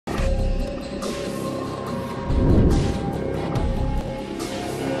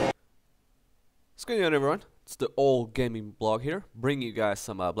going on, everyone? It's the old gaming blog here, bringing you guys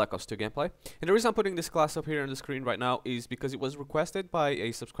some Black Ops 2 gameplay. And the reason I'm putting this class up here on the screen right now is because it was requested by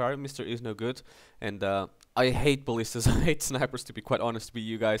a subscriber, Mr. Is No Good. And I hate ballistas, I hate snipers, to be quite honest with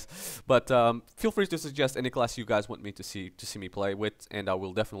you guys. But feel free to suggest any class you guys want me to see me play with, and I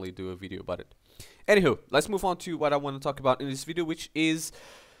will definitely do a video about it. Anywho, let's move on to what I want to talk about in this video, which is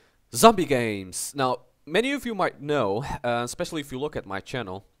zombie games. Now, many of you might know, especially if you look at my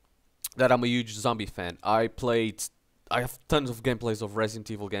channel, that I'm a huge zombie fan. I have tons of gameplays of Resident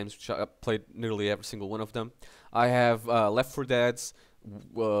Evil games, which I played nearly every single one of them. I have Left 4 Dead's,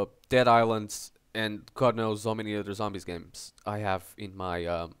 Dead Islands, and God knows how many other zombies games I have in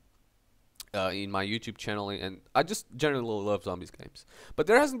my YouTube channel, and I just generally love zombies games. But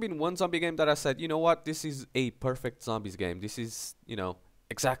there hasn't been one zombie game that I said, you know what, this is a perfect zombies game. This is, you know,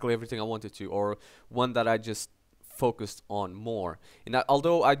 exactly everything I wanted to, or one that I just focused on more. And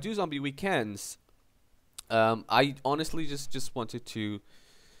although I do zombie weekends, I honestly just wanted to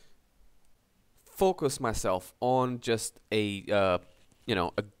focus myself on just a you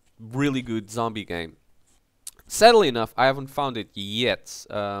know, a really good zombie game. Sadly enough, I haven't found it yet,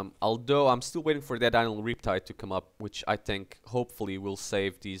 although I'm still waiting for Dead Island Riptide to come up, which I think hopefully will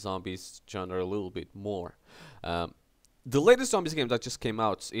save the zombies genre a little bit more. The latest zombies game that just came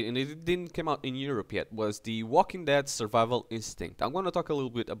out, and it didn't come out in Europe yet, was the Walking Dead Survival Instinct. I'm going to talk a little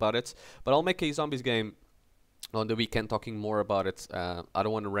bit about it, but I'll make a zombies game on the weekend talking more about it. I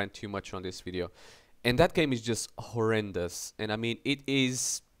don't want to rant too much on this video. And that game is just horrendous. And I mean, it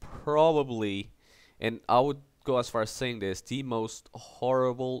is probably, and I would go as far as saying this, the most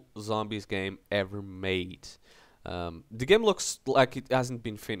horrible zombies game ever made. The game looks like it hasn't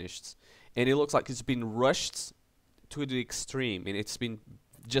been finished, and it looks like it's been rushed to the extreme, and it's been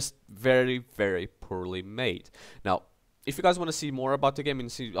just very, very poorly made. Now, if you guys want to see more about the game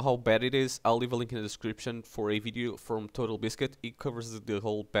and see how bad it is, I'll leave a link in the description for a video from Total Biscuit. It covers the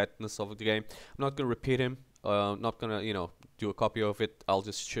whole badness of the game. I'm not gonna repeat him, not gonna, you know, do a copy of it. I'll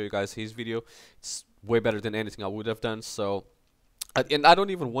just show you guys his video. It's way better than anything I would have done. So, and I don't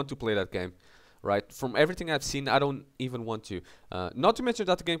even want to play that game. Right, from everything I've seen, I don't even want to. Not to mention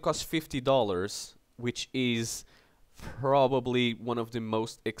that the game costs $50, which is probably one of the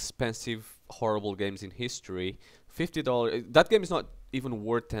most expensive horrible games in history. $50, that game is not even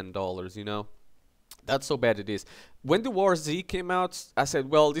worth $10, you know. That's so bad it is. When the War Z came out, I said,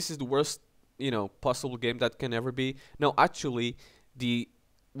 well, this is the worst, you know, possible game that can ever be. No, actually, the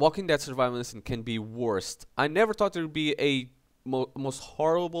Walking Dead Survival Instinct can be worst. I never thought there would be a most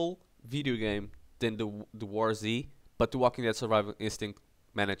horrible video game than the War Z, but the Walking Dead Survival Instinct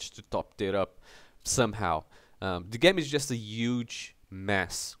managed to top it up somehow. The game is just a huge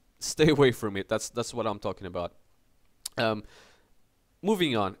mess. Stay away from it. That's what I'm talking about.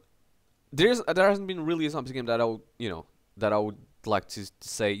 Moving on, there hasn't been really a zombie game that I would, you know, that I would like to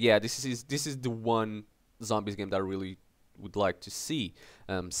say, yeah, this is the one zombies game that I really would like to see.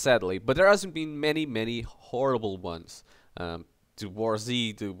 Sadly, but there hasn't been many horrible ones. The War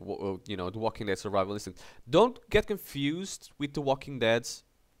Z, you know, the Walking Dead Survival Instinct. Don't get confused with the Walking Dead's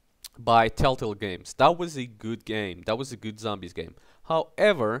by Telltale Games. That was a good game. That was a good zombies game.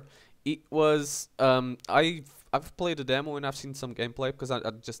 However, it was I've played the demo and I've seen some gameplay because I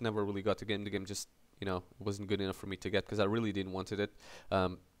just never really got the game. The game just, you know, wasn't good enough for me to get because I really didn't wanted it.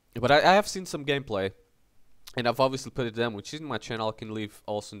 But I have seen some gameplay, and I've obviously played the demo, which is in my channel. I can leave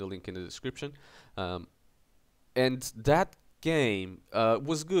also the link in the description. And that game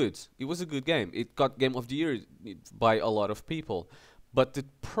was good. It was a good game. It got Game of the Year by a lot of people. But the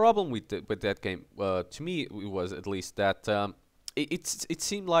problem with that game, to me, it was at least that it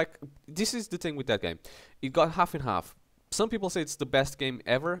seemed like, this is the thing with that game. It got half and half. Some people say it's the best game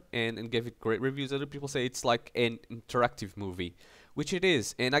ever and gave it great reviews. Other people say it's like an interactive movie, which it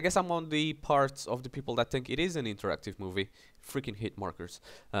is. And I guess I'm on the part of the people that think it is an interactive movie. Freaking hit markers.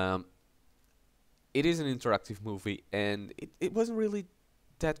 It is an interactive movie, and it wasn't really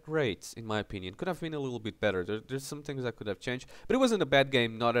that great, in my opinion. Could have been a little bit better. There's some things that could have changed, but it wasn't a bad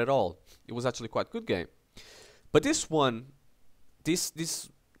game, not at all. It was actually quite a good game. But this one,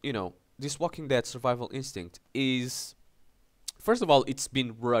 you know, this Walking Dead Survival Instinct is, first of all, it's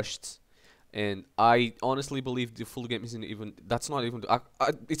been rushed, and I honestly believe the full game isn't even. That's not even.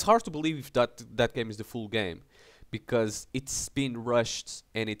 It's hard to believe that game is the full game, because it's been rushed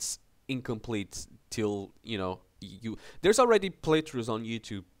and it's incomplete till, you know. There's already playthroughs on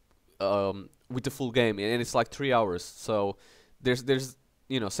YouTube with the full game, and it's like 3 hours. So there's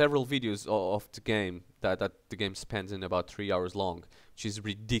you know, several videos of the game that the game spends in about 3 hours long, which is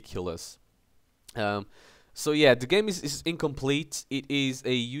ridiculous. So yeah, the game is incomplete. It is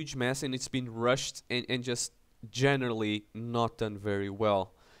a huge mess, and it's been rushed and just generally not done very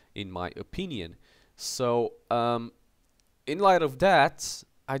well, in my opinion. So in light of that,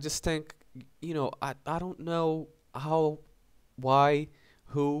 I just think, I don't know how, why,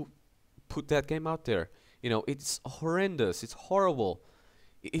 who put that game out there. It's horrendous. It's horrible.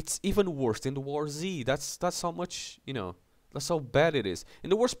 It's even worse than the War Z. That's how much, that's how bad it is.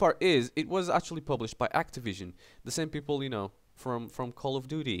 And the worst part is it was actually published by Activision, the same people, from Call of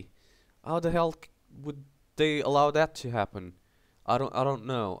Duty. How the hell would they allow that to happen? I don't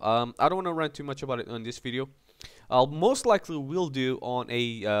know. I don't want to rant too much about it on this video. I'll most likely will do on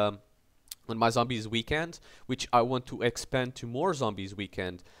my Zombies weekend, which I want to expand to more Zombies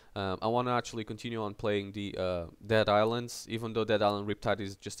weekend. I want to actually continue on playing the Dead Islands, even though Dead Island Riptide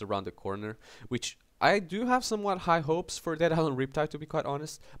is just around the corner, which I do have somewhat high hopes for Dead Island Riptide, to be quite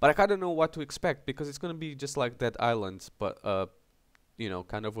honest, but I kind of know what to expect, because it's going to be just like Dead Island, but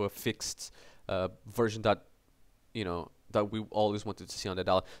kind of a fixed version that that we always wanted to see on Dead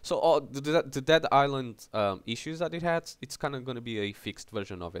Island. So all the Dead Island issues that it had, it's kind of going to be a fixed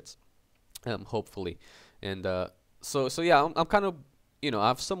version of it, hopefully. And so yeah, I'm kind of, I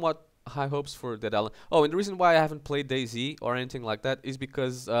have somewhat high hopes for Dead Island. Oh, and the reason why I haven't played DayZ or anything like that is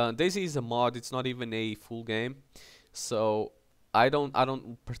because DayZ is a mod. It's not even a full game, so I don't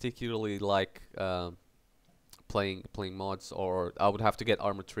particularly like playing mods. Or I would have to get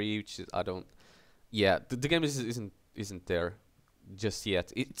Armor 3, which is, I don't. Yeah, the game isn't there just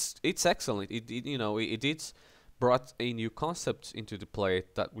yet. It's excellent. It's brought a new concept into the play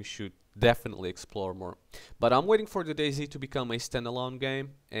that we should definitely explore more. But I'm waiting for the DayZ to become a standalone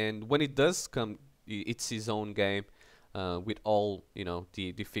game, and when it does come, it's his own game with all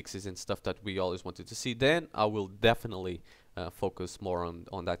the fixes and stuff that we always wanted to see. Then I will definitely focus more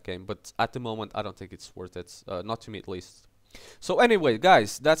on that game. But at the moment, I don't think it's worth it, not to me at least. So anyway,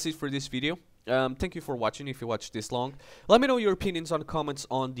 guys, that's it for this video. Thank you for watching. If you watched this long, let me know your opinions on the comments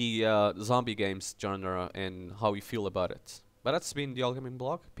on the zombie games genre and how you feel about it. But that's been the All Gaming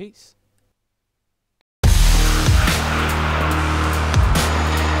Blog. Peace.